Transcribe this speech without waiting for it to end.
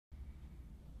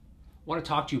want to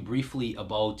talk to you briefly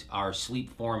about our sleep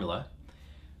formula.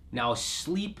 Now,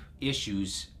 sleep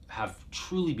issues have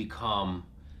truly become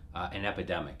an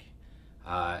epidemic.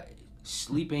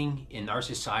 Sleeping in our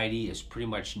society is pretty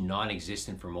much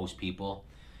non-existent for most people.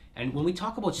 And when we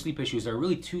talk about sleep issues, there are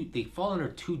really they fall under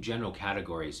two general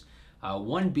categories.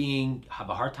 One being have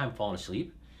a hard time falling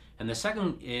asleep, and the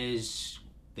second is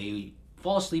they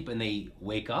fall asleep and they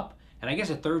wake up. And I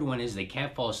guess a third one is they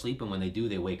can't fall asleep, and when they do,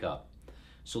 they wake up.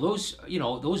 So those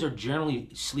are generally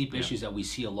sleep issues that we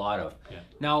see a lot of. Yeah.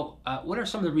 Now, what are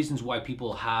some of the reasons why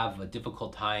people have a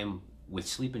difficult time with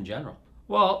sleep in general?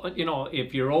 Well,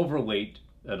 if you're overweight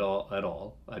at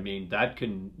all, I mean, that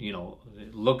can,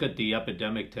 look at the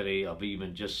epidemic today of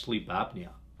even just sleep apnea,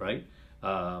 right?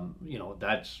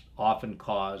 That's often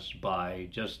caused by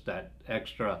just that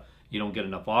extra, you don't get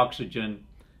enough oxygen,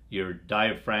 your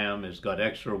diaphragm has got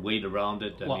extra weight around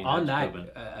it. Well, on that,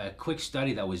 a quick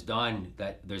study that was done,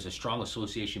 that there's a strong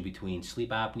association between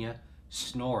sleep apnea,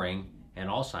 snoring, and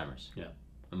Alzheimer's. Yeah.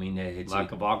 I mean, it's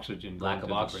lack of oxygen. Lack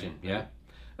of oxygen, yeah.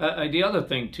 The other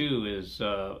thing too is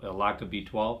a lack of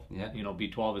B12. Yeah.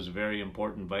 B12 is a very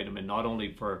important vitamin, not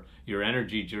only for your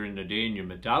energy during the day and your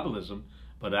metabolism,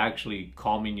 but actually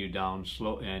calming you down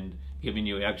slow and giving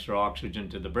you extra oxygen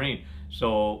to the brain.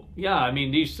 So yeah, I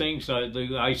mean, these things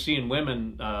I see in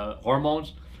women,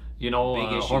 hormones,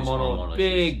 hormonal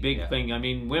big yeah. thing. I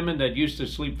mean, women that used to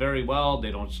sleep very well,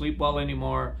 they don't sleep well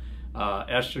anymore.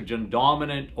 Estrogen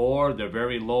dominant, or they're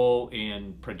very low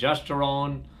in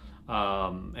progesterone.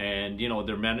 And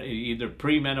they're either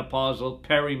premenopausal,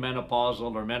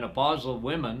 perimenopausal, or menopausal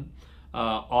women.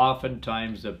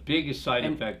 Oftentimes the biggest side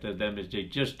effect of them is they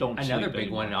just don't sleep anymore. Another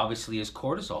big one obviously is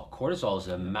cortisol. Cortisol is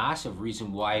a massive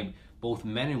reason why both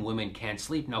men and women can't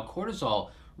sleep. Now,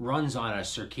 cortisol runs on a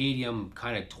circadian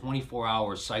kind of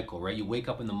 24-hour cycle, right? You wake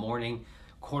up in the morning,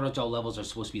 cortisol levels are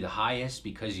supposed to be the highest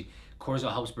because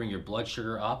cortisol helps bring your blood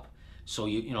sugar up. So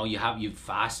you've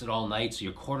fasted all night, so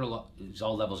your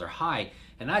cortisol levels are high,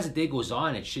 and as the day goes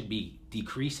on, it should be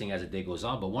decreasing as the day goes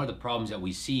on. But one of the problems that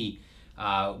we see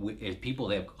is people,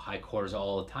 they have high cortisol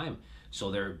all the time,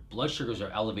 so their blood sugars are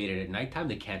elevated at nighttime.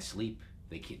 They can't sleep.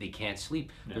 They can't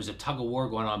sleep. Yeah. There's a tug of war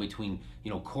going on between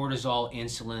cortisol,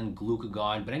 insulin,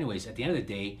 glucagon. But anyways, at the end of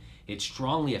the day, it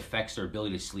strongly affects their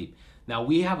ability to sleep. Now,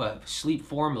 we have a sleep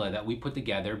formula that we put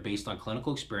together based on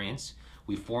clinical experience.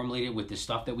 We formulate it with the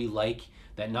stuff that we like,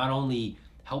 that not only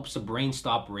helps the brain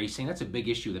stop racing. That's a big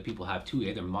issue that people have too.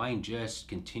 Their mind just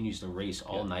continues to race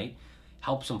all night.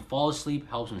 Helps them fall asleep,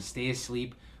 helps them stay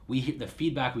asleep. The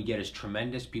feedback we get is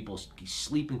tremendous. People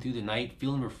sleeping through the night,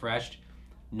 feeling refreshed,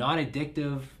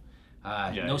 non-addictive,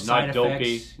 no side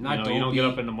effects, not dopey. You don't get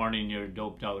up in the morning and you're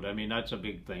doped out. I mean, that's a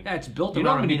big thing. Yeah, it's built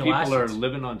around amino acids. You know how many people are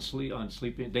living on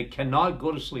sleeping? They cannot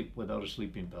go to sleep without a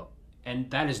sleeping pill.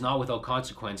 And that is not without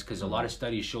consequence, because a lot of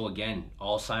studies show, again,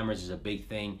 Alzheimer's is a big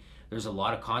thing. There's a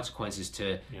lot of consequences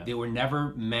to, they were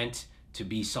never meant to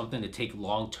be something to take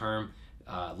long-term,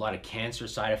 a lot of cancer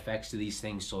side effects to these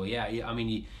things. So yeah, I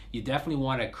mean, you definitely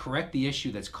want to correct the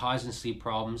issue that's causing sleep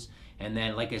problems. And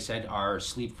then, like I said, our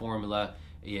sleep formula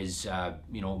is,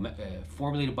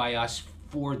 formulated by us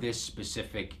for this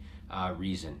specific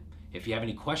reason. If you have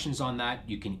any questions on that,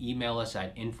 you can email us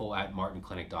at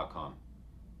info@martinclinic.com.